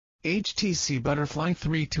HTC Butterfly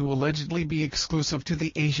 3 to allegedly be exclusive to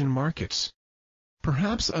the Asian markets.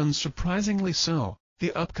 Perhaps unsurprisingly so,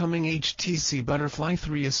 the upcoming HTC Butterfly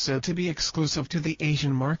 3 is said to be exclusive to the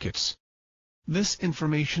Asian markets. This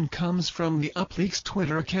information comes from the UpLeaks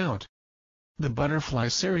Twitter account. The Butterfly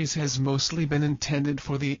series has mostly been intended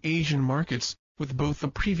for the Asian markets, with both the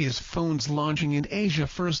previous phones launching in Asia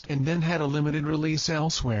first and then had a limited release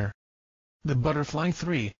elsewhere. The Butterfly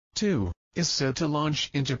 3, too, is said to launch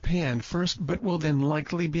in Japan first but will then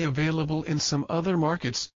likely be available in some other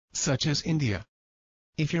markets, such as India.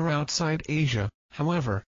 If you're outside Asia,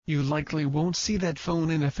 however, you likely won't see that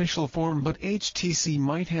phone in official form, but HTC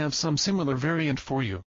might have some similar variant for you.